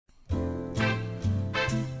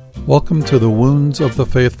Welcome to the Wounds of the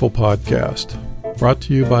Faithful podcast, brought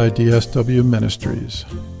to you by DSW Ministries.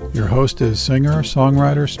 Your host is singer,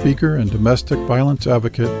 songwriter, speaker, and domestic violence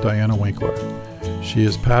advocate Diana Winkler. She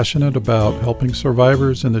is passionate about helping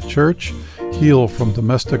survivors in the church heal from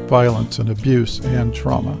domestic violence and abuse and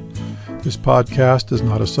trauma. This podcast is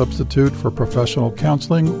not a substitute for professional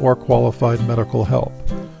counseling or qualified medical help.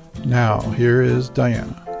 Now, here is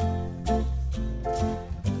Diana.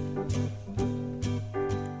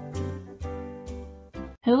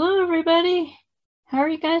 Hello, everybody. How are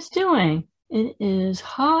you guys doing? It is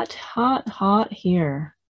hot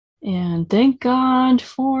here. And thank God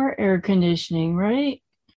for air conditioning, right?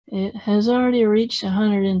 It has already reached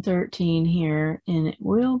 113 here, and it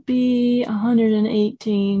will be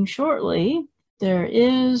 118 shortly. There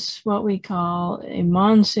is what we call a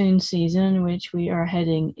monsoon season, which we are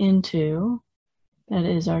heading into. That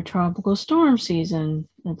is our tropical storm season.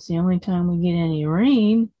 That's the only time we get any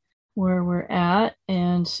rain where we're at,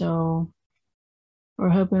 and so we're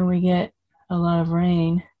hoping we get a lot of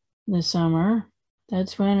rain this summer.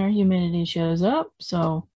 That's when our humidity shows up,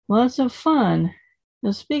 so lots of fun.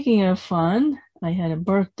 Now, speaking of fun, I had a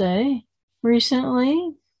birthday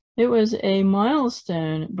recently. It was a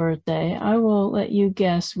milestone birthday. I will let you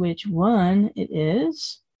guess which one it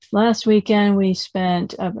is. Last weekend, we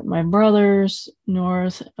spent up at my brother's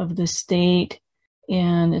north of the state,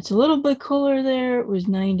 and it's a little bit cooler there. It was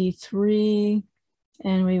 93,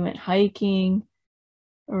 and we went hiking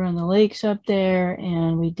around the lakes up there,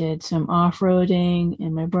 and we did some off-roading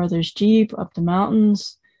in my brother's Jeep up the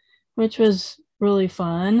mountains, which was really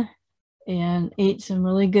fun, and ate some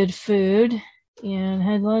really good food, and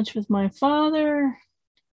had lunch with my father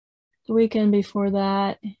the weekend before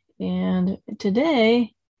that. And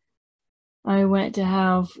today I went to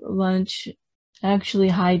have lunch, actually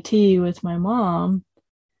high tea, with my mom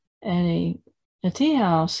at a tea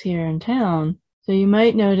house here in town. So you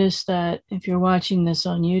might notice that if you're watching this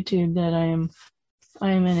on YouTube that I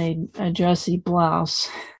am in a dressy blouse.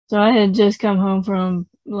 So I had just come home from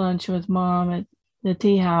lunch with mom at the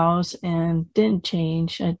tea house and didn't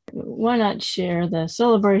change. Why not share the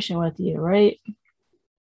celebration with you, right?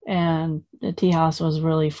 And the tea house was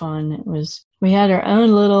really fun. We had our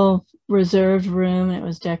own little reserved room, and it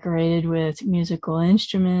was decorated with musical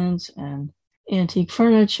instruments and antique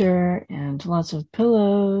furniture and lots of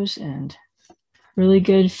pillows and really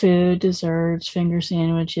good food, desserts, finger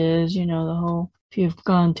sandwiches, the whole, if you've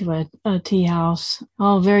gone to a tea house,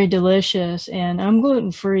 all very delicious. And I'm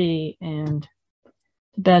gluten-free, and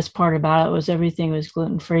the best part about it was everything was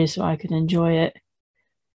gluten-free, so I could enjoy it,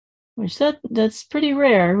 which that's pretty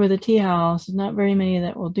rare with a tea house. There's not very many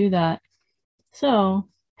that will do that. So,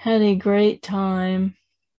 had a great time.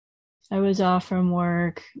 I was off from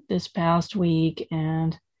work this past week,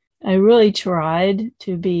 and I really tried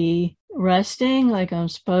to be resting like I'm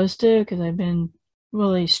supposed to, because I've been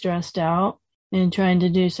really stressed out, and trying to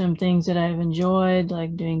do some things that I've enjoyed,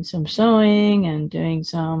 like doing some sewing and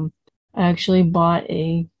I actually bought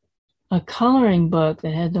a coloring book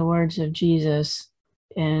that had the words of Jesus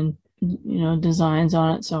and designs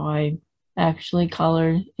on it, so I actually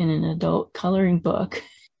colored in an adult coloring book.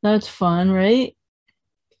 That's fun, right?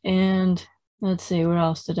 And let's see, what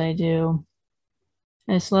else did I do?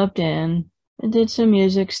 I slept in. I did some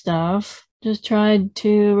music stuff. Just tried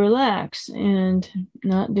to relax and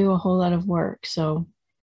not do a whole lot of work. So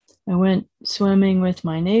I went swimming with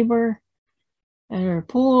my neighbor at her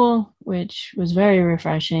pool, which was very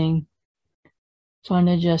refreshing. Fun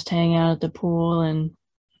to just hang out at the pool, and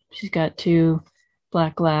she's got 2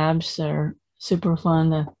 black labs that are super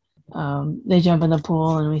fun. They jump in the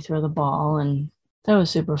pool and we throw the ball, and that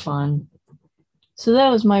was super fun. So that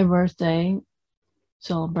was my birthday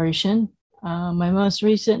celebration. My most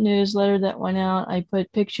recent newsletter that went out, I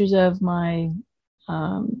put pictures of my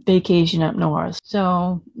vacation up north.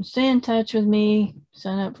 So stay in touch with me,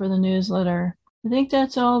 sign up for the newsletter. I think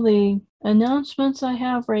that's all the announcements I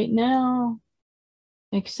have right now,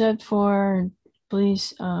 except for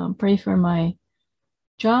please pray for my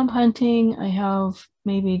job hunting. I have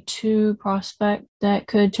maybe 2 prospects that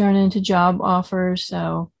could turn into job offers.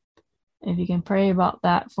 So if you can pray about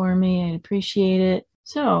that for me, I'd appreciate it.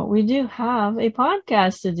 So we do have a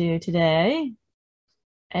podcast to do today,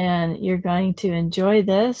 and you're going to enjoy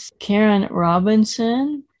this. Karen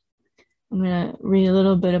Robinson. I'm going to read a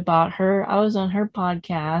little bit about her. I was on her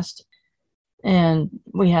podcast, and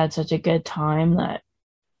we had such a good time that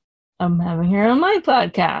I'm having her on my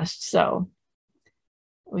podcast. So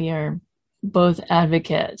we are both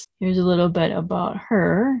advocates. Here's a little bit about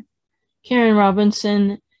her. Karen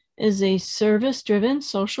Robinson is a service-driven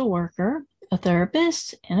social worker, a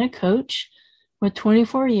therapist, and a coach with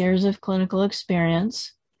 24 years of clinical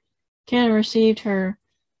experience. Karen received her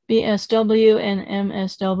BSW and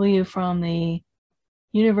MSW from the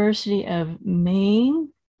University of Maine,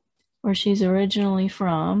 where she's originally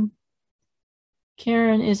from.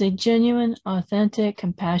 Karen is a genuine, authentic,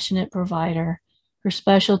 compassionate provider. Her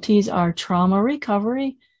specialties are trauma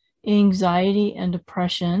recovery, anxiety, and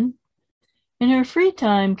depression. In her free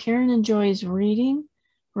time, Karen enjoys reading,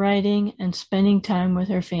 writing, and spending time with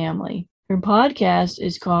her family. Her podcast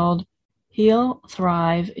is called Heal,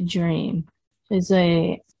 Thrive, Dream.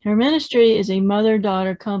 Her ministry is a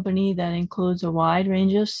mother-daughter company that includes a wide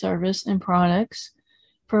range of service and products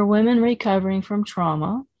for women recovering from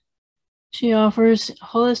trauma. She offers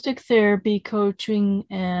holistic therapy, coaching,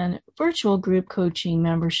 and virtual group coaching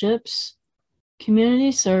memberships,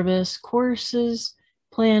 community service, courses,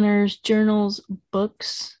 planners, journals,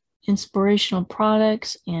 books, inspirational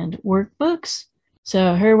products, and workbooks.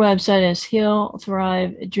 So her website is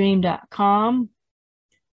healthrivedream.com.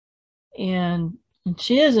 And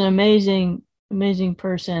she is an amazing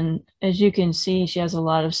person. As you can see, she has a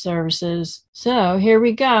lot of services. So here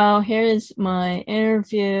we go. Here is my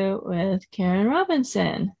interview with Karen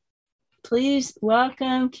Robinson. Please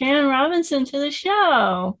welcome Karen Robinson to the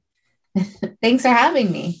show. Thanks for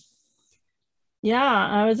having me. Yeah,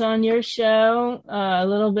 I was on your show a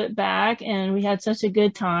little bit back, and we had such a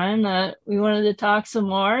good time that we wanted to talk some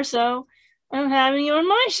more. So I'm having you on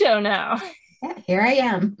my show now. Yeah, here I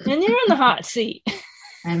am. And you're in the hot seat.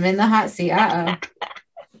 I'm in the hot seat.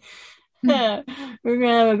 We're going to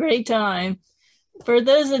have a great time. For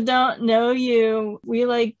those that don't know you, we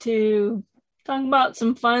like to talk about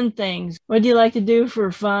some fun things. What do you like to do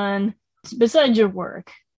for fun besides your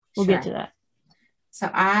work? We'll get to that. So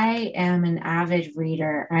I am an avid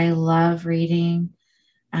reader. I love reading.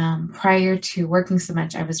 Prior to working so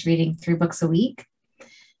much, I was reading 3 books a week.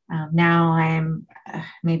 Now I'm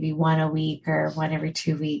maybe 1 a week or 1 every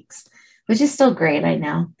 2 weeks, which is still great, I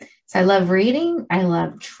know. So I love reading. I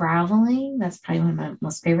love traveling. That's probably one of my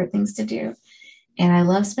most favorite things to do. And I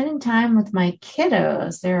love spending time with my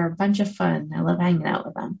kiddos. They're a bunch of fun. I love hanging out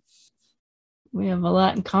with them. We have a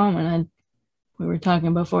lot in common. We were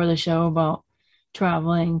talking before the show about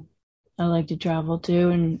traveling. I like to travel too,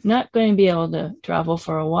 and not going to be able to travel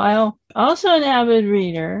for a while. Also an avid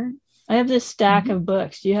reader. I have this stack of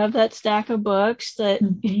books. Do you have that stack of books that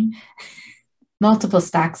multiple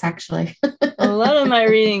stacks, actually? A lot of my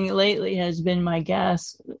reading lately has been my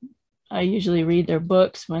guests. I usually read their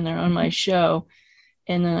books when they're on my show,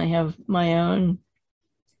 and then I have my own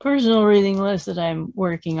personal reading list that I'm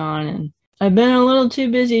working on. And I've been a little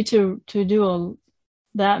too busy to do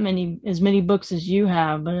as many books as you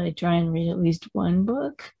have, but I try and read at least 1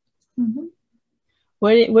 book. Mm-hmm.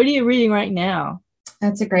 What are you reading right now?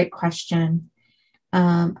 That's a great question.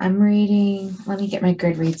 I'm reading, let me get my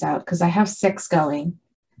Goodreads out because I have 6 going.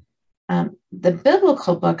 The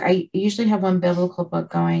biblical book, I usually have 1 biblical book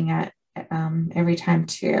going at every time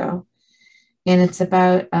too. And it's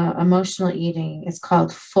about emotional eating. It's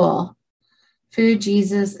called Full: Food,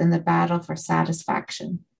 Jesus, and the Battle for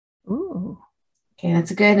Satisfaction. Ooh. Okay,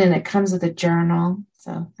 that's good. And it comes with a journal.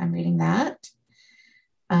 So I'm reading that.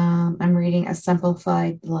 I'm reading A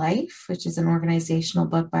Simplified Life, which is an organizational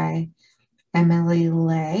book by Emily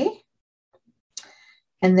Ley.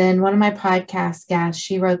 And then one of my podcast guests,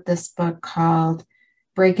 she wrote this book called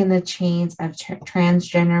Breaking the Chains of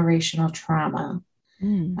Transgenerational Trauma.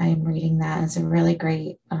 I am reading that. It's a really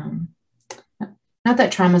great, not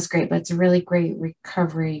that trauma is great, but it's a really great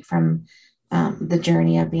recovery from the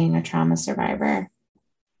journey of being a trauma survivor.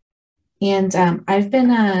 And I've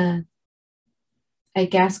been a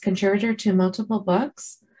guest contributor to multiple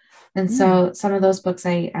books. And so some of those books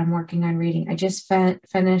I'm working on reading. I just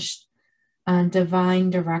finished Divine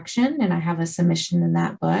Direction, and I have a submission in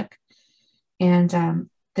that book. And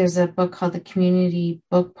there's a book called The Community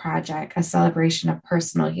Book Project, a celebration of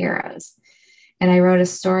personal heroes. And I wrote a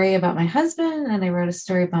story about my husband, and I wrote a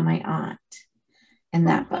story about my aunt in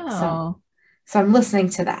that book. So I'm listening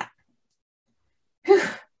to that.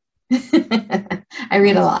 I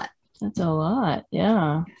read a lot. That's a lot.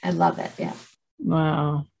 Yeah. I love it. Yeah.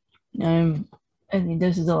 Wow. I think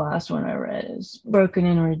this is the last one I read, is Broken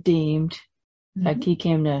and Redeemed. In fact, he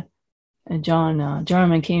came to, John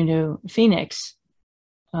Jarman came to Phoenix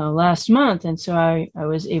last month. And so I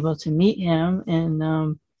was able to meet him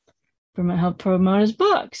and help promote his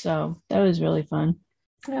book. So that was really fun.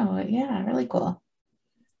 Oh, yeah. Really cool.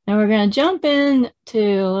 Now we're going to jump into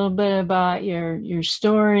a little bit about your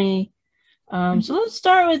story. So let's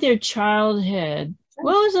start with your childhood.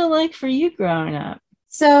 What was it like for you growing up?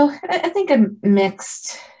 So I think a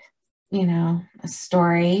mixed a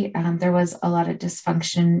story. There was a lot of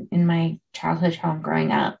dysfunction in my childhood home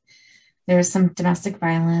growing up. There was some domestic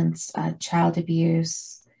violence, child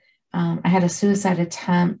abuse. I had a suicide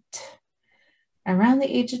attempt around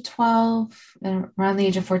the age of 12. And around the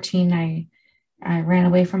age of 14, I ran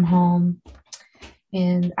away from home.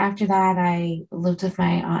 And after that, I lived with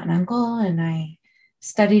my aunt and uncle, and I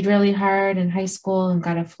studied really hard in high school and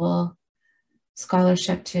got a full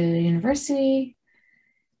scholarship to university.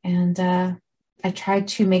 And I tried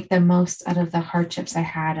to make the most out of the hardships I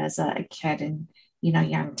had as a kid and,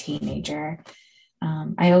 young teenager.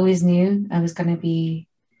 I always knew I was going to be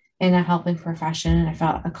in a helping profession, and I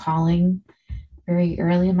felt a calling very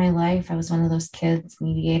early in my life. I was one of those kids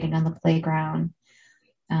mediating on the playground.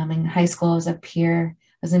 In high school, I was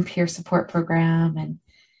in peer support program,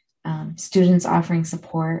 and students offering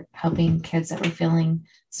support, helping kids that were feeling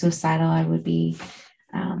suicidal. I would be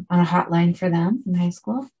on a hotline for them in high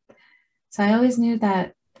school. So I always knew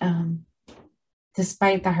that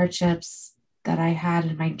despite the hardships that I had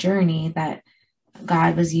in my journey, that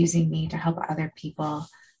God was using me to help other people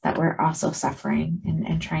that were also suffering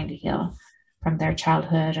and trying to heal from their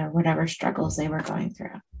childhood or whatever struggles they were going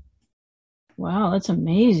through. Wow, that's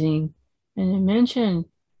amazing. And you mentioned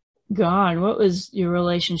God. What was your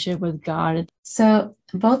relationship with God? So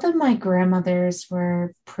both of my grandmothers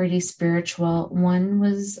were pretty spiritual. One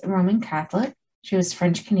was Roman Catholic. She was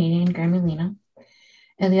French Canadian, Grammy Lena.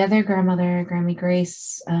 And the other grandmother, Grammy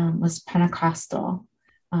Grace, was Pentecostal.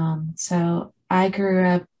 So I grew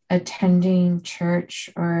up attending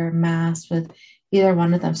church or mass with either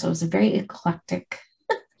one of them. So it was a very eclectic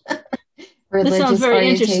religious that sounds very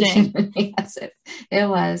orientation. interesting. Yes, it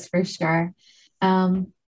was for sure.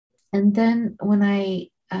 And then when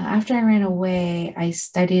after I ran away, I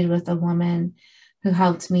studied with a woman who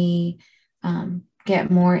helped me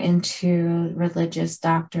get more into religious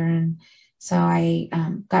doctrine. So I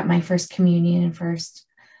got my first communion and first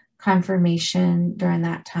confirmation during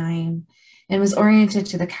that time, and was oriented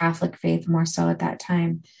to the Catholic faith more so at that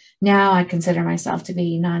time. Now I consider myself to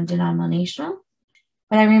be non-denominational.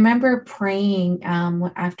 But I remember praying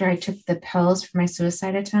after I took the pills for my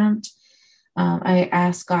suicide attempt. I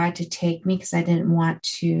asked God to take me because I didn't want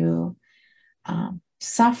to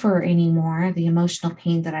suffer anymore, the emotional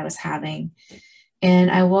pain that I was having. And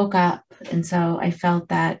I woke up, and so I felt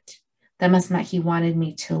that must mean He wanted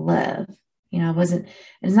me to live.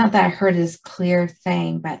 It's not that I heard this clear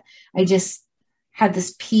thing, but I just had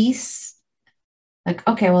this peace, like,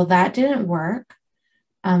 okay, well, that didn't work.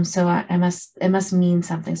 So it must mean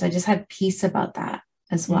something. So I just had peace about that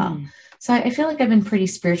as well. So I feel like I've been pretty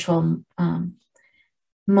spiritual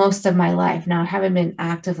most of my life. Now, I haven't been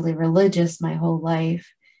actively religious my whole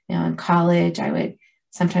life. In college, I would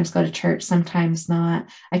sometimes go to church, sometimes not.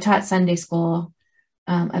 I taught Sunday school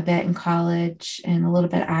a bit in college and a little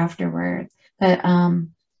bit afterward. But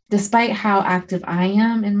despite how active I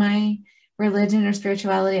am in my religion or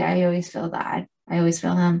spirituality, I always feel God. I always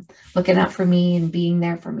feel Him looking out for me and being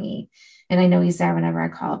there for me. And I know He's there whenever I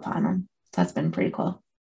call upon Him. So that's been pretty cool.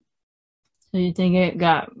 So you think it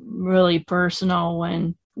got really personal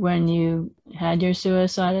when you had your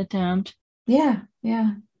suicide attempt? Yeah.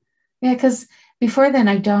 Because before then,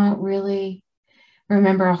 I don't really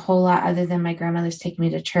remember a whole lot other than my grandmother's taking me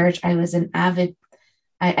to church. I was an avid,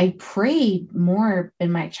 I prayed more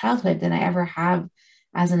in my childhood than I ever have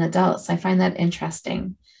as an adult. So I find that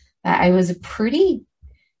interesting, that I was pretty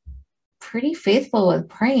faithful with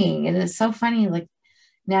praying. And it's so funny, like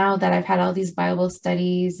now that I've had all these Bible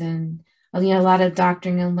studies and a lot of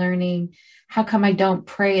doctrine and learning, how come I don't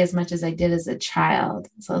pray as much as I did as a child?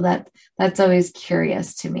 So that's always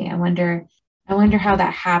curious to me. I wonder how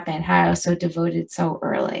that happened, how I was so devoted so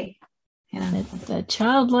early. That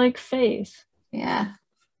childlike faith. Yeah,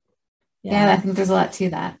 I think there's a lot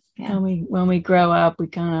to that. Yeah. When we grow up, we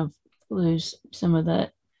kind of lose some of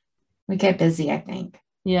that. We get busy, I think.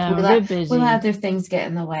 Yeah, we get busy. We'll let other things get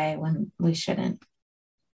in the way when we shouldn't.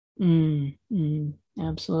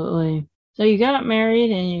 Absolutely. So you got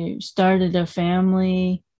married and you started a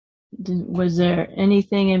family. Was there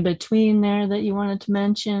anything in between there that you wanted to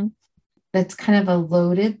mention? That's kind of a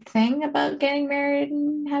loaded thing about getting married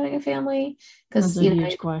and having a family. That's a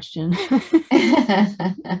huge question.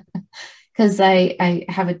 Because I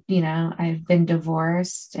have I've been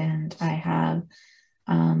divorced, and I have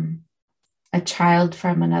a child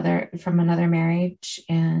from another marriage,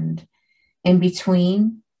 and in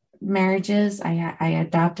between marriages, I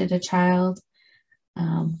adopted a child,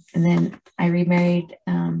 and then I remarried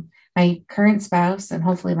my current spouse and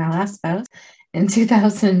hopefully my last spouse in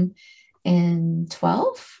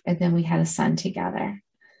 2012, and then we had a son together.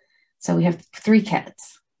 So we have 3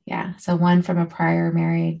 kids. Yeah. So one from a prior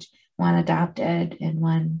marriage, one adopted, and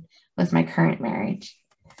one with my current marriage.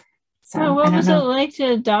 Well, So I what don't was it know. like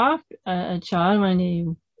to adopt a child when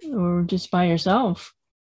you were just by yourself?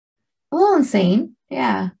 A little insane.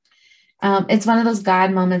 Yeah. It's one of those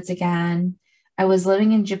God moments again. I was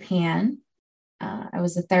living in Japan. I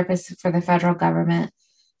was a therapist for the federal government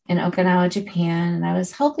in Okinawa, Japan, and I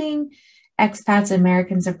was helping expats,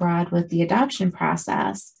 Americans abroad with the adoption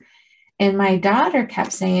process. And my daughter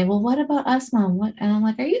kept saying, "Well, what about us, Mom? What?" And I'm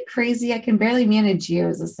like, "Are you crazy? I can barely manage you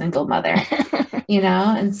as a single mother, you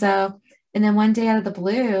know?" And so, and then one day out of the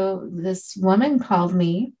blue, this woman called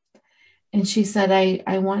me and she said,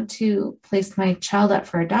 I want to place my child up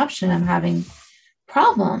for adoption. I'm having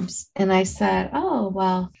problems. And I said, "Oh,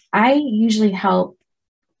 well, I usually help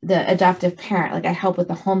the adoptive parent, like I help with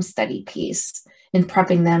the home study piece and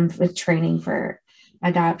prepping them with training for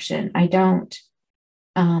adoption. I don't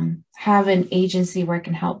have an agency where I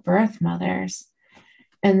can help birth mothers."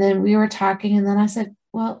 And then we were talking, and then I said,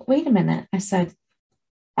 "Well, wait a minute." I said,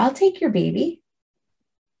 "I'll take your baby."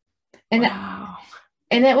 And Wow.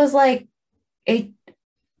 and it was like it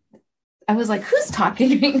I was like, "Who's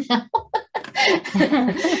talking right now?"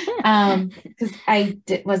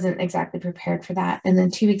 Because wasn't exactly prepared for that. And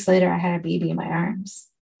then 2 weeks later, I had a baby in my arms.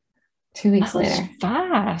 2 weeks That was later.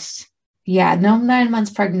 fast. Yeah, no 9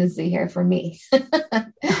 months pregnancy here for me.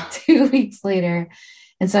 2 weeks later.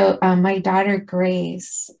 And so my daughter,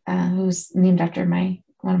 Grace, who's named after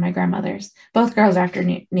one of my grandmothers, both girls are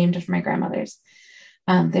named after my grandmothers.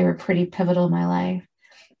 They were pretty pivotal in my life.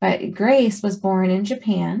 But Grace was born in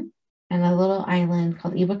Japan on a little island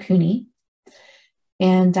called Iwakuni.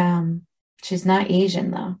 And she's not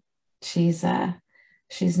Asian though. She's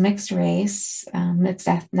mixed race, mixed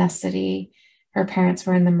ethnicity. Her parents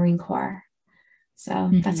were in the Marine Corps. So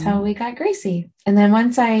that's how we got Gracie. And then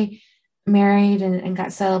once I married and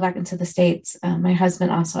got settled back into the States, my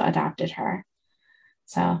husband also adopted her.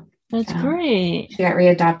 So That's great. she got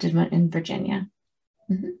readopted in Virginia.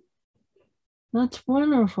 Mm-hmm. That's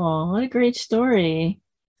wonderful. What a great story.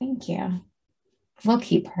 Thank you. We'll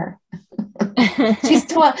keep her. She's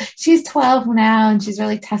 12 now, and she's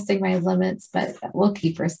really testing my limits, but we'll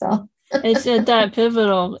keep her still. It's at that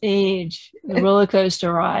pivotal age, the roller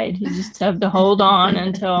coaster ride. You just have to hold on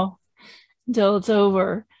until it's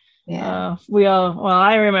over. Yeah.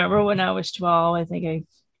 I remember when I was 12, I think I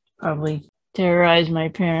probably terrorized my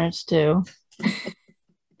parents too.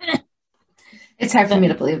 It's hard for me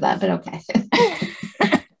to believe that, but okay.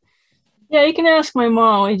 Yeah, you can ask my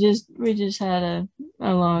mom. We just had a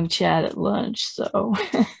long chat at lunch. So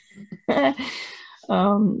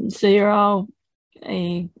so you're all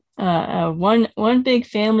a one big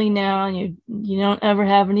family now, and you don't ever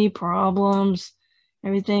have any problems.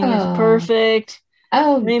 Everything is perfect.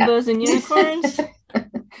 Oh, rainbows and unicorns.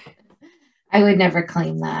 I would never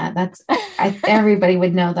claim that. Everybody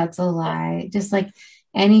would know that's a lie. Just like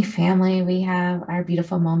any family, we have our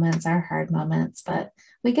beautiful moments, our hard moments, but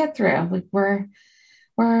we get through. We're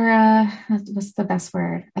what's the best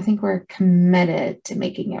word? I think we're committed to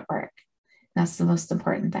making it work. That's the most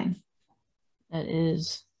important thing.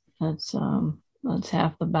 That's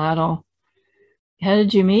half the battle. How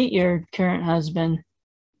did you meet your current husband?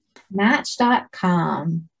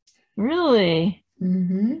 Match.com. Really?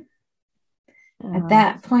 Mm-hmm. At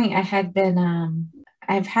that point, I had been,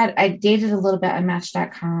 I dated a little bit on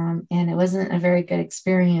Match.com, and it wasn't a very good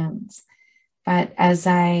experience. But as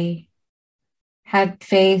I had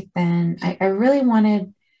faith, and I really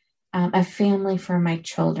wanted a family for my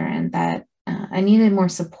children, that I needed more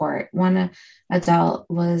support. One adult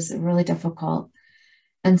was really difficult.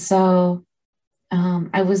 And so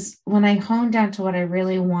when I honed down to what I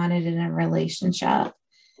really wanted in a relationship,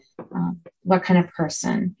 what kind of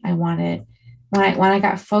person I wanted, when I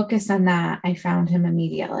got focused on that, I found him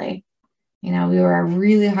immediately. We were a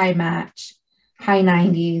really high match, high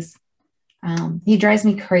 90s. He drives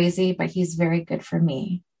me crazy, but he's very good for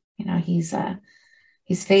me. He's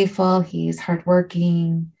faithful. He's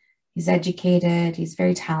hardworking. He's educated. He's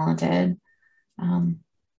very talented.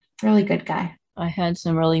 Really good guy. I had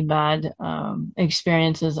some really bad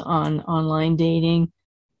experiences on online dating.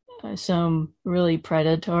 Some really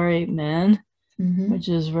predatory men, which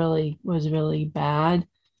was really bad.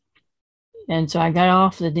 And so I got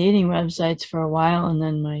off the dating websites for a while, and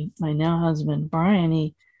then my now husband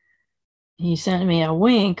Brian, he sent me a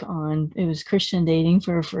wink on, it was Christian dating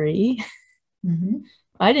for free.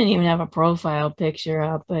 I didn't even have a profile picture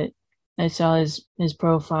up, but I saw his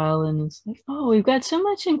profile, and it's like, oh, we've got so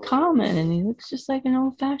much in common, and he looks just like an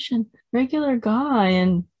old-fashioned regular guy.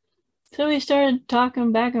 And so we started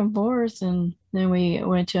talking back and forth, and then we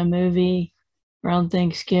went to a movie around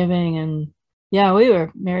Thanksgiving. And yeah, we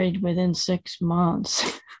were married within 6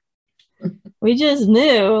 months. We just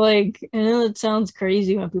knew, like, I know it sounds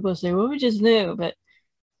crazy when people say, well, we just knew, but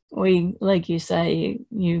we, like you say,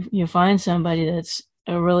 you find somebody that's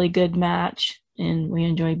a really good match, and we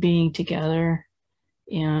enjoy being together.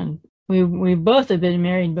 And we both have been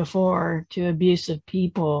married before to abusive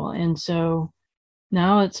people, and so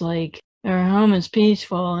now it's like our home is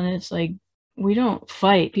peaceful, and it's like we don't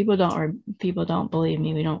fight. People don't believe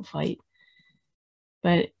me. We don't fight,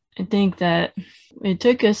 but I think that it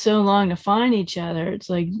took us so long to find each other. It's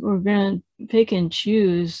like we're gonna pick and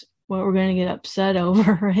choose what we're gonna get upset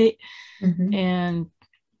over, right? Mm-hmm. And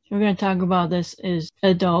we're gonna talk about this as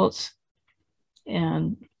adults,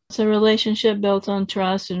 and it's a relationship built on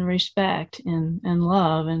trust and respect and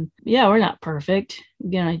love. And yeah, we're not perfect. We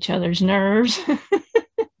get on each other's nerves.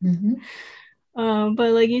 Mm-hmm.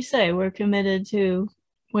 But like you say, we're committed to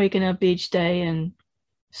waking up each day and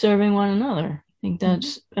serving one another. I think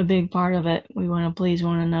that's a big part of it. We want to please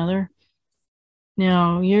one another.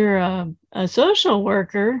 Now, you're a social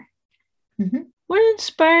worker. Mm-hmm. What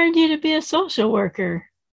inspired you to be a social worker?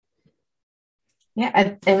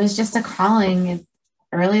 Yeah, it was just a calling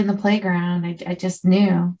early in the playground. I just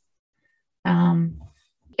knew.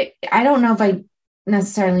 I don't know if I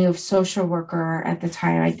necessarily knew of social worker at the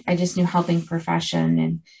time. I just knew helping profession.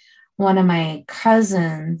 And one of my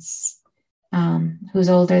cousins, who's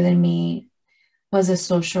older than me, was a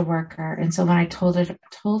social worker. And so when I told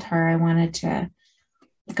her I wanted to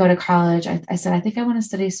go to college, I said, I think I want to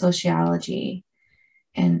study sociology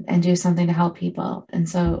and do something to help people. And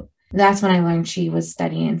so that's when I learned she was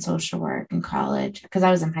studying social work in college, because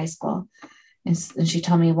I was in high school. And she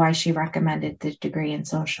told me why she recommended the degree in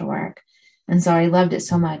social work. And so I loved it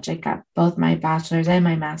so much. I got both my bachelor's and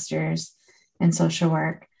my master's in social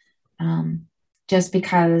work, just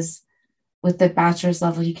because with the bachelor's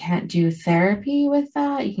level, you can't do therapy with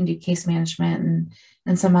that. You can do case management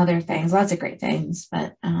and some other things, lots of great things.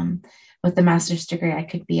 But with the master's degree, I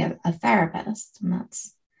could be a therapist. And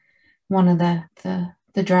that's one of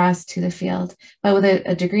the draws to the field. But with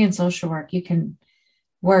a degree in social work, you can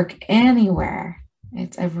work anywhere.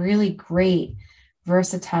 It's a really great,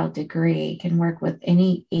 versatile degree. You can work with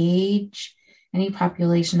any age, any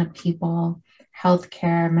population of people,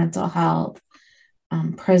 healthcare, mental health,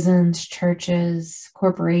 prisons, churches,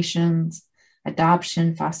 corporations,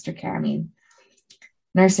 adoption, foster care. I mean,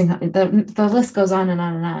 nursing, the list goes on and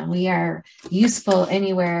on and on. We are useful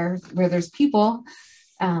anywhere where there's people.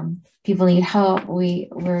 People need help.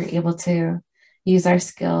 We're able to use our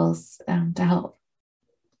skills to help.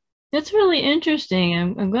 That's really interesting.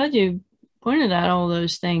 I'm glad you pointed out all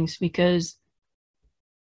those things, because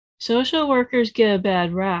social workers get a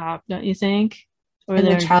bad rap, don't you think? Or in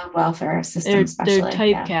the child welfare system, they're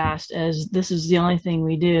typecast as this is the only thing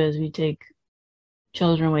we do, is we take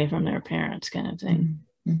children away from their parents, kind of thing.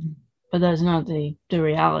 Mm-hmm. But that's not the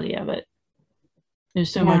reality of it.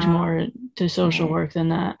 There's so much more to social work than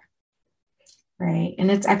that. Right. And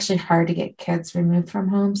it's actually hard to get kids removed from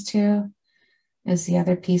homes too, is the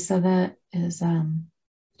other piece of it, is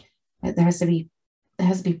there has to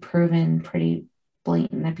be proven pretty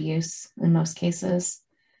blatant abuse in most cases.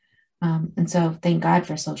 And so thank God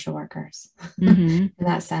for social workers in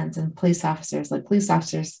that sense, and police officers. Like, police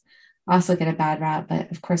officers also get a bad rap, but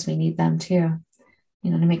of course we need them too, to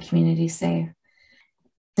make communities safe.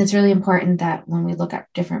 It's really important that when we look at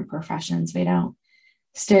different professions, we don't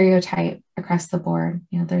stereotype across the board.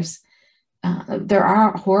 There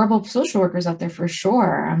are horrible social workers out there for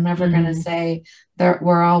sure. I'm never going to say that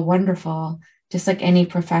we're all wonderful. Just like any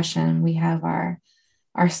profession, we have our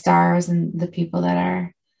stars and the people that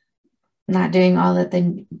are not doing all that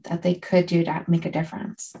they could do to make a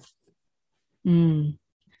difference.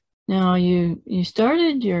 Now you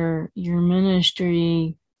started your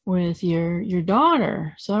ministry with your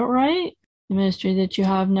daughter. Is that right? The ministry that you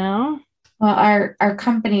have now? Well, our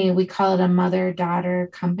company, we call it a mother-daughter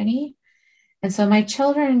company. And so my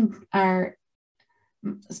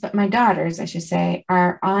daughters, I should say,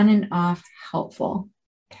 are on and off helpful.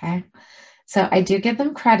 Okay. So I do give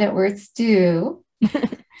them credit where it's due.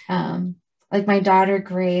 Like my daughter,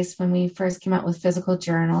 Grace, when we first came out with physical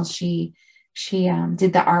journals, she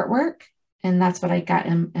did the artwork, and that's what I got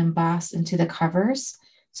embossed into the covers.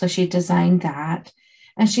 So she designed that,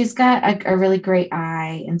 and she's got a really great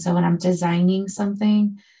eye. And so when I'm designing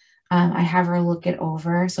something, I have her look it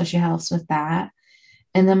over. So she helps with that.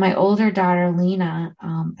 And then my older daughter, Lena,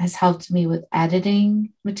 has helped me with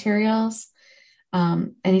editing materials.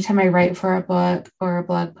 Anytime I write for a book or a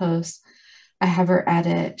blog post, I have her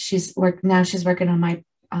edit. She's working on my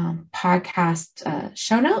podcast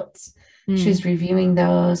show notes. She's reviewing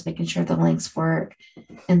those, making sure the links work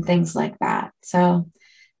and things like that. So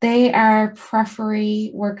they are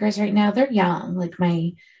preferee workers right now. They're young. Like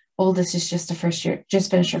my oldest is just finished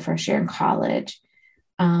her first year in college.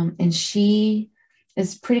 And she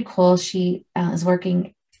is pretty cool. She is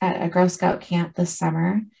working at a Girl Scout camp this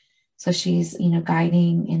summer. So she's,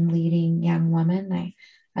 guiding and leading young women.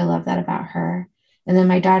 I love that about her. And then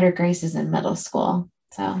my daughter Grace is in middle school.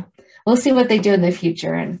 So we'll see what they do in the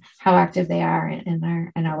future and how active they are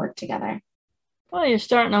in our work together. Well, you're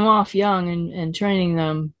starting them off young and training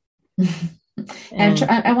them. And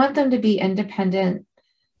I want them to be independent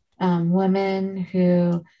women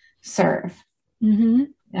who serve.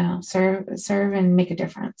 Mm-hmm. Serve and make a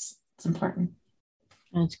difference. It's important.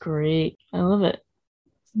 That's great. I love it.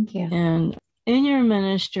 Thank you. And in your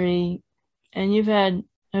ministry, and you've had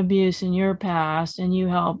abuse in your past, and you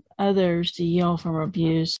help others to heal from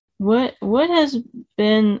abuse. What has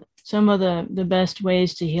been some of the best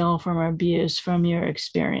ways to heal from abuse from your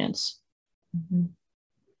experience? Mm-hmm.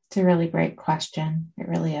 It's a really great question. It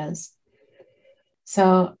really is.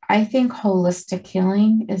 So I think holistic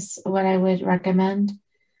healing is what I would recommend,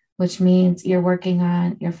 which means you're working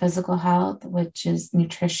on your physical health, which is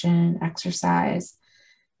nutrition, exercise,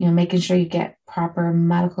 making sure you get proper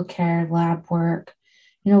medical care, lab work,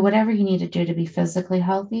 whatever you need to do to be physically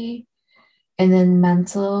healthy. And then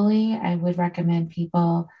mentally, I would recommend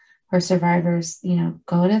people who are survivors,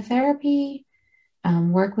 go to therapy,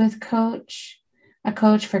 work with a coach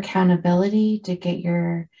for accountability to get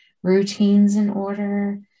your routines in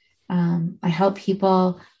order. I help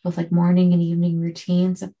people with like morning and evening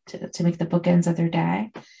routines to make the bookends of their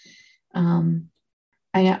day.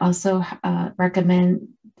 I also recommend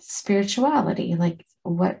spirituality, like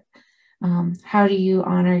how do you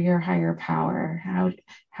honor your higher power?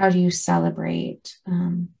 How do you celebrate?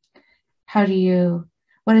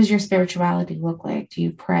 What does your spirituality look like? Do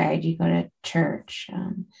you pray? Do you go to church?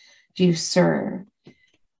 Do you serve?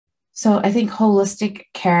 So I think holistic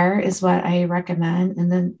care is what I recommend.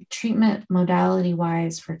 And then treatment modality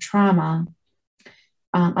wise for trauma,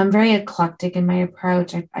 I'm very eclectic in my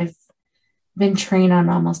approach. I've been trained on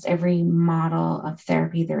almost every model of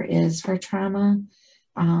therapy there is for trauma.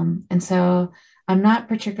 And so I'm not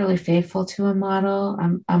particularly faithful to a model.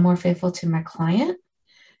 I'm more faithful to my client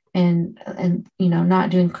and not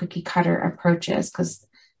doing cookie cutter approaches because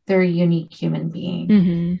they're a unique human being.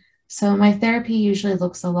 Mm-hmm. So my therapy usually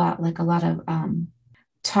looks a lot of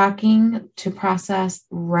talking to process,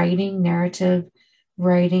 narrative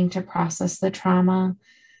writing to process the trauma.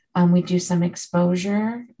 We do some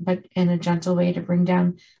exposure, but in a gentle way to bring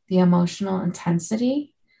down the emotional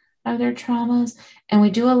intensity of their traumas. And we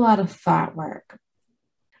do a lot of thought work.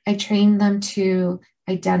 I train them to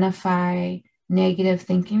identify negative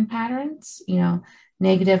thinking patterns,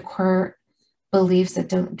 negative core beliefs that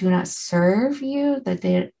do not serve you, that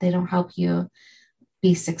they don't help you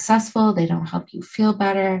be successful. They don't help you feel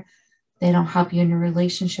better. They don't help you in your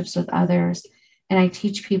relationships with others. And I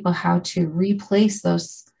teach people how to replace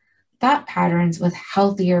those thought patterns with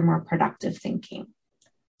healthier, more productive thinking.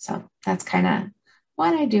 So that's kind of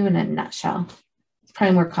what I do in a nutshell. It's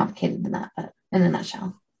probably more complicated than that, but in a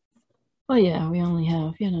nutshell. Well, yeah, we only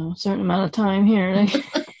have, a certain amount of time here.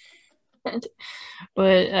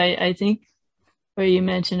 But I think what you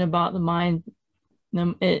mentioned about the mind,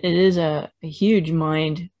 it is a huge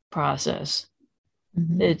mind process.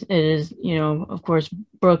 Mm-hmm. It is, of course,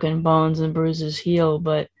 broken bones and bruises heal,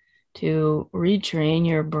 but to retrain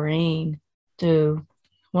your brain to,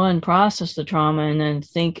 one, process the trauma and then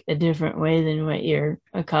think a different way than what you're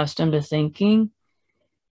accustomed to thinking.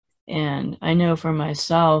 And I know for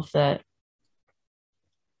myself that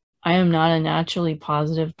I am not a naturally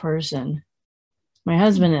positive person. My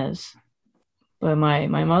husband is, but my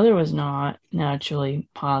mother was not naturally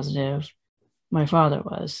positive. My father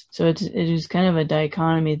was. So it is kind of a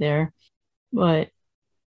dichotomy there. But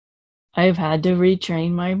I've had to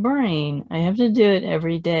retrain my brain. I have to do it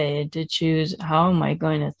every day to choose, how am I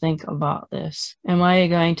going to think about this? Am I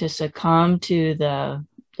going to succumb to the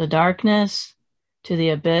darkness, to the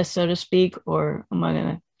abyss, so to speak, or am I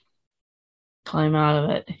going to climb out of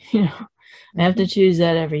it? I have to choose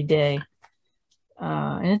that every day.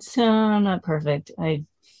 I'm not perfect. I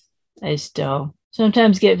still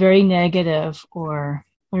sometimes get very negative, or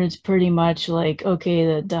when it's pretty much like,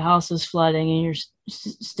 okay, the house is flooding and you're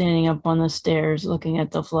standing up on the stairs looking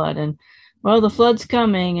at the flood, and well, the flood's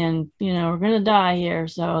coming and we're gonna die here,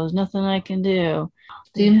 so there's nothing I can do.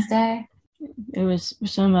 Doomsday? It was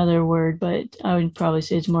some other word, but I would probably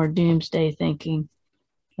say it's more doomsday thinking.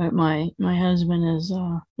 But my husband is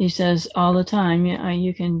he says all the time,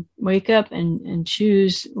 you can wake up and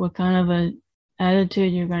choose what kind of a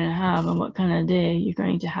attitude you're going to have and what kind of day you're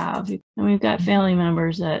going to have. And we've got family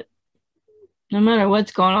members that no matter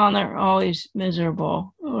what's going on, they're always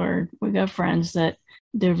miserable. Or we got friends that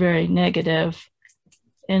they're very negative.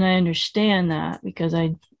 And I understand that because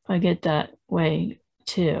I get that way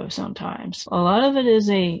too sometimes. A lot of it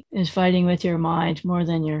is fighting with your mind more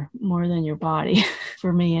than your body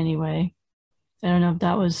for me anyway. I don't know if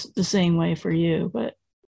that was the same way for you, but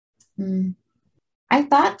I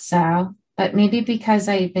thought so, but maybe because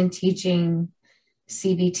I've been teaching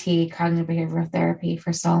CBT, cognitive behavioral therapy,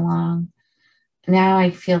 for so long, now I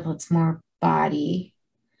feel it's more body,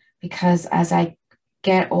 because as I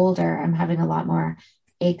get older, I'm having a lot more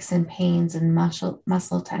aches and pains and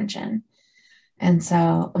muscle tension. And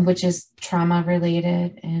so, which is trauma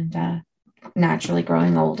related, and naturally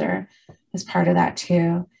growing older is part of that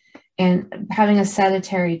too. And having a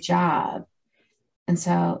sedentary job. And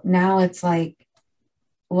so now it's like,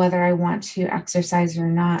 whether I want to exercise or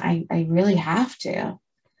not, I really have to.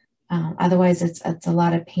 Otherwise, it's a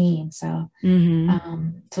lot of pain. So,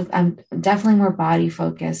 so I'm definitely more body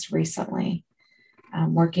focused recently.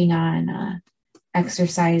 Working on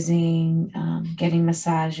exercising, getting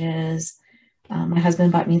massages. My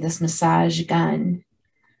husband bought me this massage gun.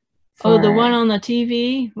 The one on the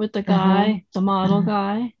TV with the guy, the model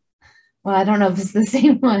guy. Well, I don't know if it's the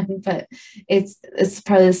same one, but it's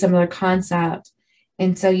probably a similar concept.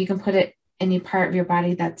 And so you can put it any part of your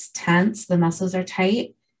body that's tense, the muscles are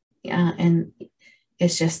tight, and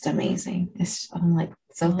it's just amazing. I'm like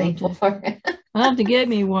so thankful for it. I'll have to get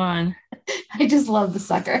me one. I just love the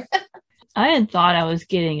sucker. I had thought I was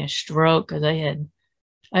getting a stroke because I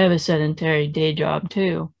have a sedentary day job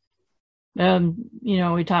too.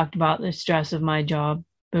 We talked about the stress of my job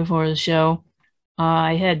before the show.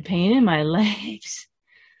 I had pain in my legs,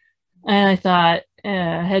 and I thought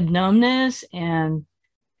I had numbness, and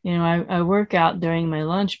I work out during my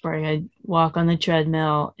lunch break. I walk on the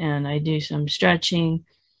treadmill and I do some stretching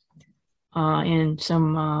and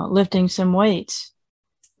some lifting some weights.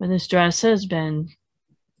 But the stress has been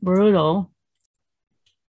brutal.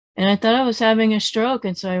 And I thought I was having a stroke.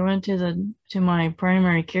 And so I went to my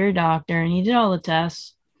primary care doctor, and he did all the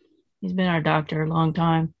tests. He's been our doctor a long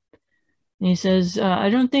time. And he says, I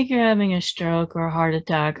don't think you're having a stroke or a heart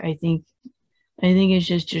attack. I think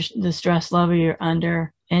it's just the stress level you're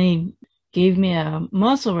under. And he gave me a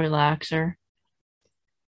muscle relaxer,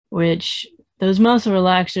 which those muscle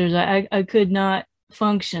relaxers, I could not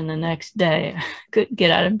function the next day. I couldn't get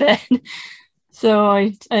out of bed. So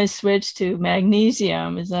I switched to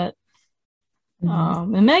magnesium. Is that,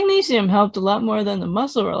 and magnesium helped a lot more than the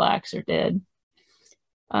muscle relaxer did.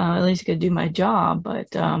 At least I could do my job, but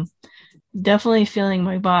definitely feeling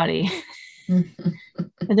my body. And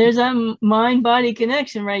there's that mind-body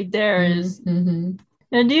connection right there.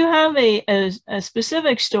 Now, do you have a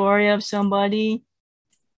specific story of somebody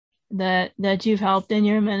that you've helped in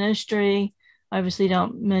your ministry? Obviously,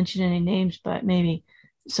 don't mention any names, but maybe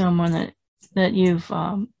someone that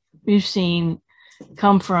you've seen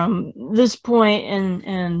come from this point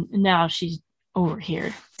and now she's over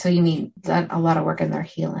here. So you mean a lot of work in their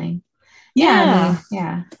healing? Yeah.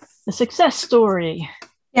 Yeah. A success story.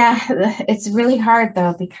 Yeah, it's really hard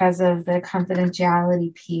though because of the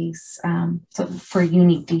confidentiality piece, so for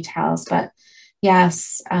unique details. But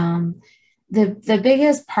yes, the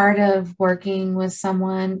biggest part of working with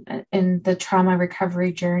someone in the trauma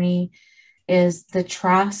recovery journey is the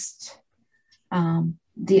trust, being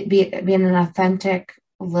an authentic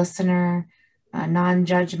listener,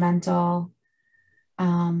 non-judgmental.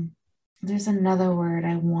 There's another word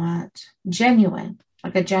I want: genuine,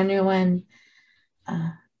 like a genuine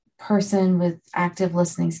person with active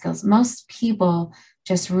listening skills. Most people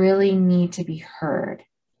just really need to be heard.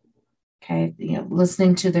 Okay,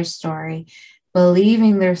 listening to their story,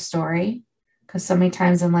 believing their story, because so many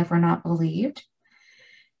times in life we're not believed.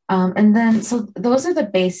 And then, so those are the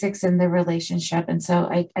basics in the relationship. And so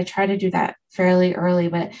I try to do that fairly early,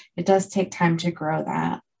 but it does take time to grow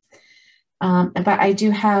that. But I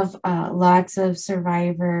do have lots of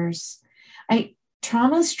survivors.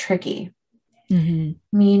 Trauma's tricky.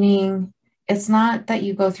 Meaning it's not that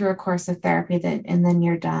you go through a course of therapy and then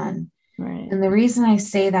you're done. Right. And the reason I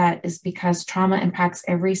say that is because trauma impacts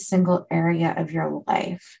every single area of your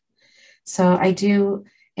life. So I do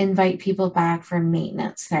invite people back for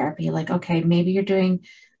maintenance therapy. Like, okay, maybe you're doing,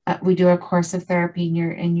 we do a course of therapy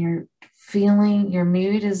and you're feeling your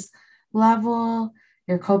mood is level,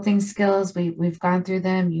 your coping skills, we've gone through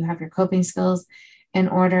them. You have your coping skills in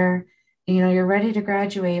order. You're ready to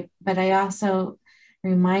graduate, but I also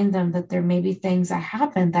remind them that there may be things that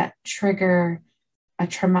happen that trigger a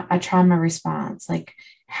trauma response, like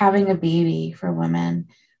having a baby for women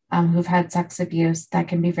who've had sex abuse, that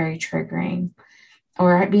can be very triggering,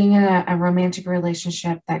 or being in a romantic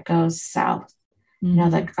relationship that goes south,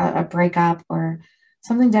 like a breakup or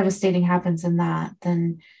something devastating happens in that,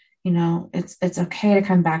 then, it's okay to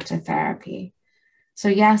come back to therapy. So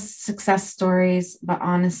yes, success stories, but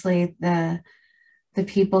honestly, the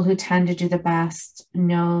people who tend to do the best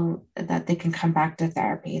know that they can come back to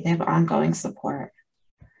therapy. They have ongoing support.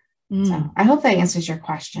 So I hope that answers your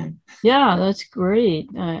question. Yeah, that's great.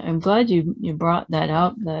 I'm glad you brought that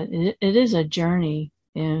up, that it is a journey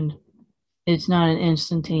and it's not an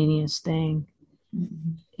instantaneous thing.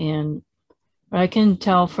 Mm-hmm. And I can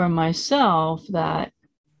tell from myself that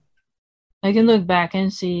I can look back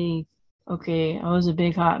and see, okay, I was a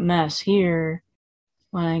big hot mess here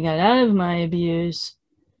when I got out of my abuse,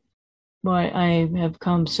 but I have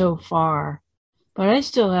come so far. But I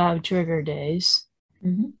still have trigger days.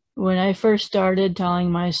 Mm-hmm. When I first started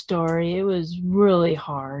telling my story, it was really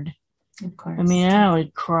hard. Of course. I mean, I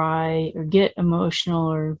would cry or get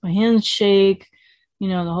emotional or my hands shake, the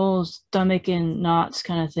whole stomach in knots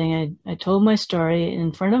kind of thing. I told my story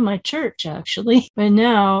in front of my church, actually. But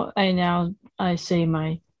now I say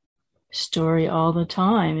my story all the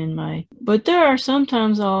time but there are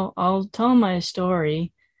sometimes I'll tell my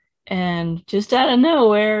story and just out of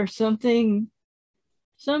nowhere something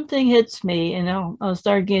hits me and I'll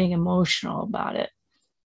start getting emotional about it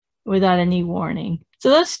without any warning. So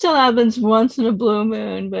that still happens once in a blue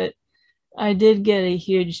moon, but I did get a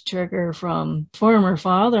huge trigger from former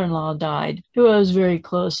father-in-law died, who I was very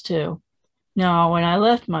close to. Now, when I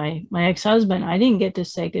left my ex-husband, I didn't get to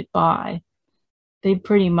say goodbye. They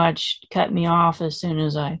pretty much cut me off as soon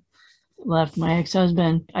as I left my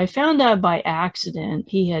ex-husband. I found out by accident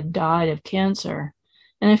he had died of cancer.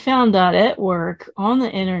 And I found out at work on the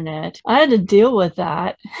internet. I had to deal with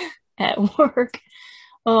that at work.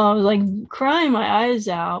 I was like crying my eyes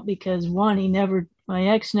out because my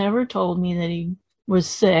ex never told me that he was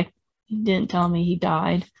sick. He didn't tell me he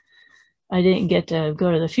died. I didn't get to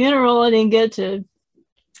go to the funeral. I didn't get to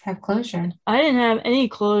have closure. I didn't have any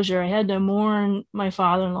closure. I had to mourn my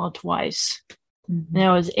father-in-law twice. Mm-hmm. And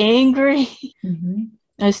I was angry. Mm-hmm.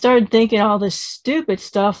 I started thinking all this stupid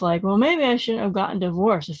stuff like, well, maybe I shouldn't have gotten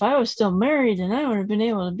divorced. If I was still married, then I would have been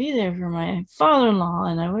able to be there for my father-in-law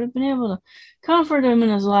and I would have been able to comfort him in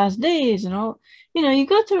his last days and all. You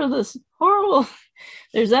go through this horrible,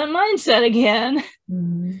 there's that mindset again.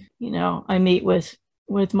 Mm-hmm. I meet with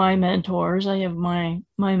my mentors. I have my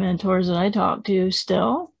mentors that I talk to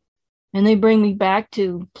still, and they bring me back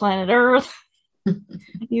to planet Earth.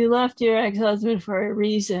 You left your ex-husband for a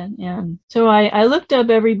reason. And so I looked up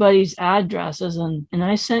everybody's addresses and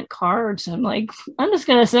I sent cards. I'm like, I'm just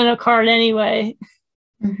going to send a card anyway.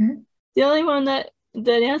 Mm-hmm. The only one that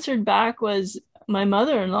answered back was my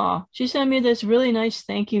mother-in-law. She sent me this really nice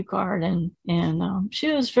thank you card and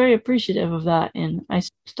she was very appreciative of that. And I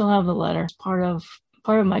still have the letter. It's part of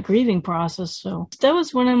my grieving process. So that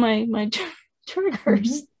was one of my triggers.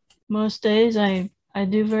 Mm-hmm. Most days I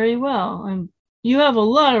do very well. You have a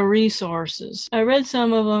lot of resources. I read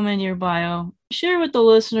some of them in your bio. Share with the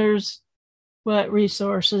listeners what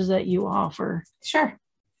resources that you offer. Sure.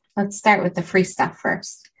 Let's start with the free stuff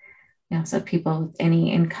first. So people with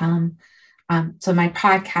any income. So my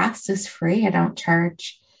podcast is free. I don't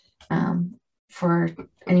charge for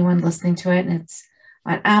anyone listening to it. And it's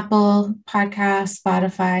on Apple Podcasts,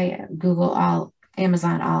 Spotify, Google,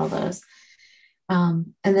 Amazon, all of those.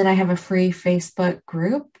 And then I have a free Facebook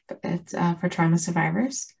group. It's for trauma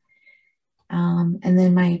survivors. And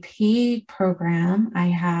then my paid program, I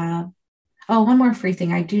have, one more free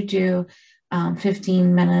thing. I do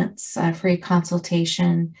 15 minutes free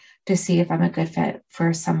consultation to see if I'm a good fit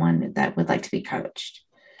for someone that would like to be coached.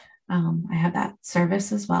 I have that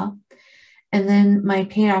service as well. And then my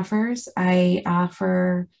paid offers, I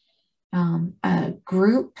offer a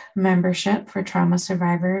group membership for trauma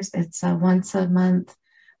survivors. It's once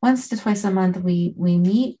to twice a month we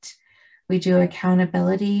meet. We do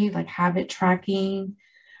accountability, like habit tracking.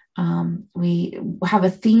 We have a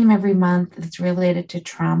theme every month that's related to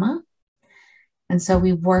trauma. And so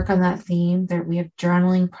we work on that theme. There we have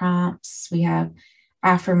journaling prompts. We have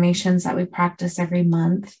affirmations that we practice every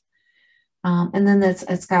month. And then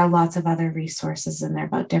it's got lots of other resources in there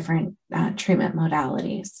about different treatment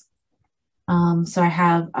modalities. So I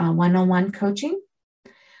have one-on-one coaching.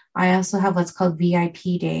 I also have what's called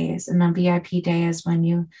VIP days. And on VIP day is when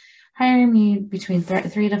you hire me between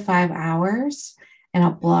 3 to 5 hours in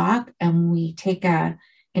a block, and we take an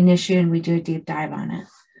issue and we do a deep dive on it.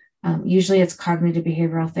 Usually it's cognitive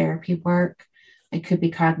behavioral therapy work. It could be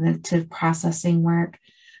cognitive processing work.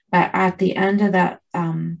 But at the end of that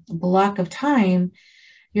block of time,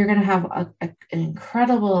 you're going to have an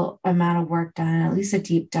incredible amount of work done, at least a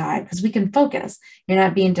deep dive, because we can focus. You're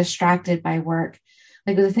not being distracted by work.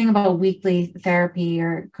 Like the thing about weekly therapy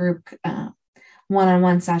or group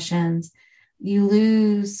one-on-one sessions, you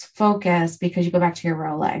lose focus because you go back to your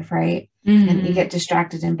real life, right? Mm-hmm. And you get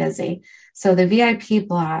distracted and busy. So the VIP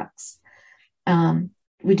blocks,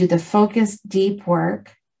 we do the focused deep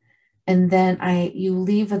work, and then you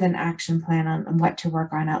leave with an action plan on what to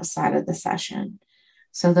work on outside of the session.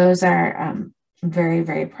 So those are very,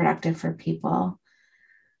 very productive for people.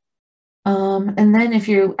 And then if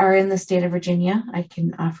you are in the state of Virginia, I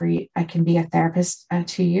can be a therapist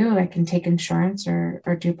to you. I can take insurance or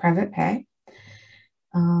do private pay.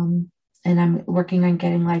 And I'm working on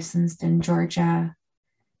getting licensed in Georgia,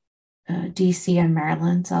 DC, and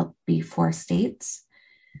Maryland. So I'll be 4 states.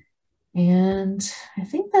 And I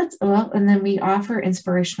think and then we offer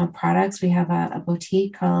inspirational products. We have a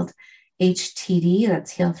boutique called HTD,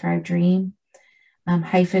 that's Heal, Thrive, Dream,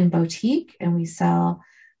 hyphen boutique. And we sell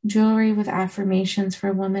jewelry with affirmations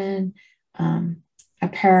for women,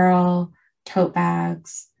 apparel, tote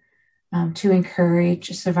bags, to encourage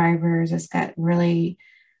survivors. It's got really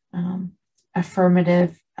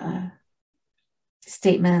affirmative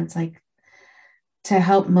statements, like to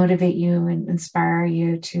help motivate you and inspire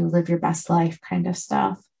you to live your best life kind of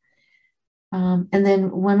stuff. And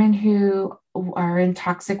then women who are in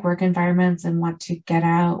toxic work environments and want to get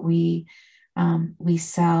out, we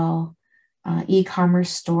sell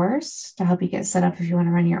e-commerce stores to help you get set up if you want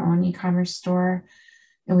to run your own e-commerce store.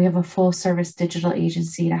 And we have a full service digital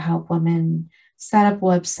agency to help women set up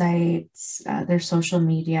websites, their social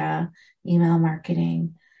media, email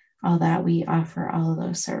marketing, all that. We offer all of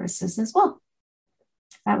those services as well.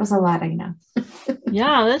 That was a lot, I know.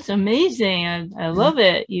 Yeah, that's amazing. I love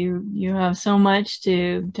it. You have so much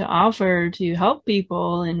to offer to help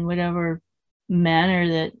people in whatever manner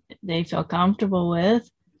that they feel comfortable with.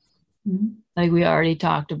 Mm-hmm. Like we already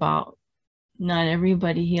talked about, not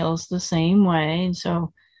everybody heals the same way. And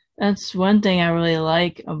so that's one thing I really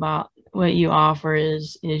like about what you offer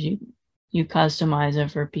is you customize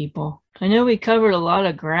it for people. I know we covered a lot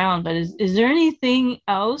of ground, but is there anything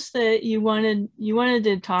else that you wanted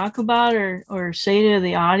to talk about or say to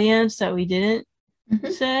the audience that we didn't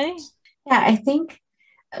say? Yeah, I think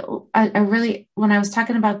I really, when I was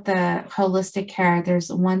talking about the holistic care,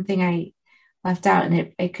 there's one thing I left out,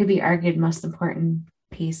 and it could be argued most important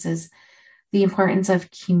piece is the importance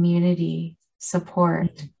of community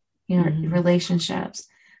support, relationships.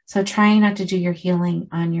 So trying not to do your healing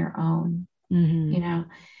on your own.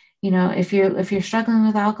 If you're struggling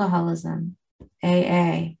with alcoholism,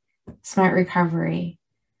 AA, Smart Recovery,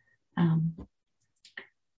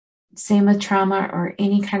 same with trauma or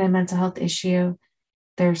any kind of mental health issue,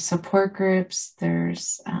 there's support groups,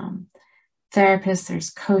 there's therapists,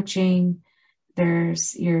 there's coaching,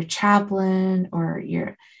 there's your chaplain or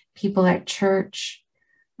your people at church.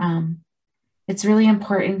 It's really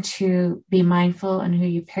important to be mindful on who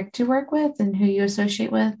you pick to work with and who you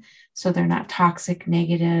associate with, so they're not toxic,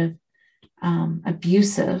 negative,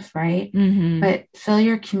 abusive, right? Mm-hmm. But fill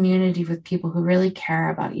your community with people who really care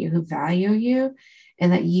about you, who value you,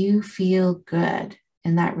 and that you feel good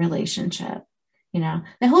in that relationship.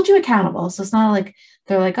 They hold you accountable. So it's not like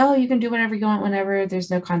they're like, oh, you can do whatever you want whenever,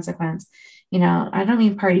 there's no consequence. I don't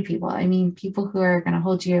mean party people. I mean people who are going to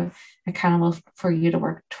hold you accountable for you to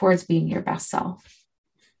work towards being your best self.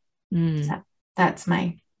 So that's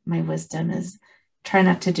my wisdom, is try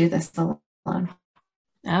not to do this alone.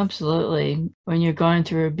 Absolutely. When you're going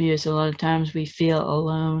through abuse, a lot of times we feel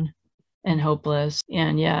alone and hopeless.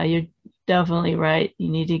 And yeah, you're definitely right. You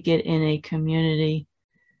need to get in a community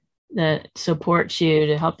that supports you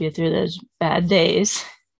to help you through those bad days.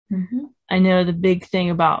 Mm-hmm. I know the big thing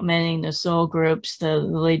about mending the soul groups, the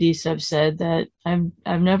ladies have said that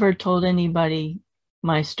I've never told anybody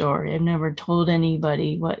my story. I've never told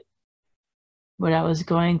anybody what I was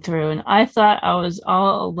going through. And I thought I was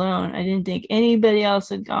all alone. I didn't think anybody else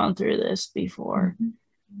had gone through this before.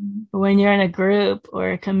 Mm-hmm. But when you're in a group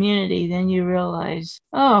or a community, then you realize,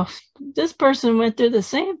 oh, this person went through the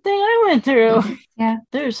same thing I went through. Yeah.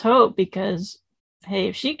 There's hope because, hey,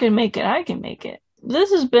 if she can make it, I can make it.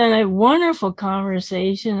 This has been a wonderful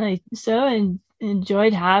conversation. I so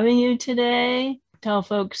enjoyed having you today. Tell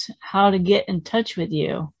folks how to get in touch with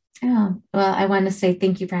you. Oh, well, I want to say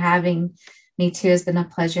thank you for having me too. It's been a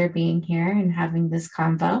pleasure being here and having this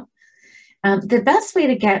convo. The best way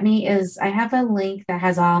to get me is I have a link that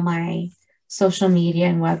has all my social media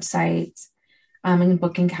and websites. and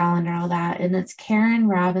booking calendar, all that. And it's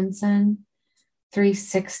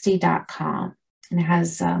KarenRobinson360.com. And it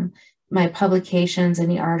has my publications,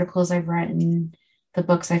 any articles I've written, the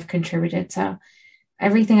books I've contributed. So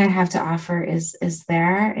everything I have to offer is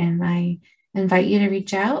there. And I invite you to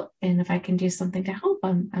reach out. And if I can do something to help,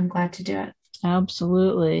 I'm glad to do it.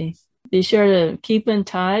 Absolutely. Be sure to keep in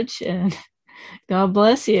touch, and God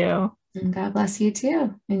bless you. And God bless you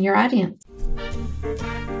too, and your audience.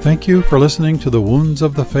 Thank you for listening to the Wounds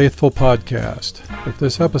of the Faithful podcast. If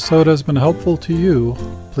this episode has been helpful to you,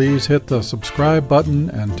 please hit the subscribe button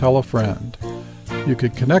and tell a friend. You can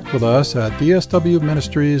connect with us at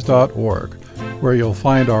dswministries.org, where you'll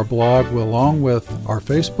find our blog along with our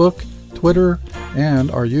Facebook, Twitter,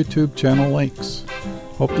 and our YouTube channel links.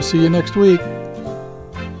 Hope to see you next week.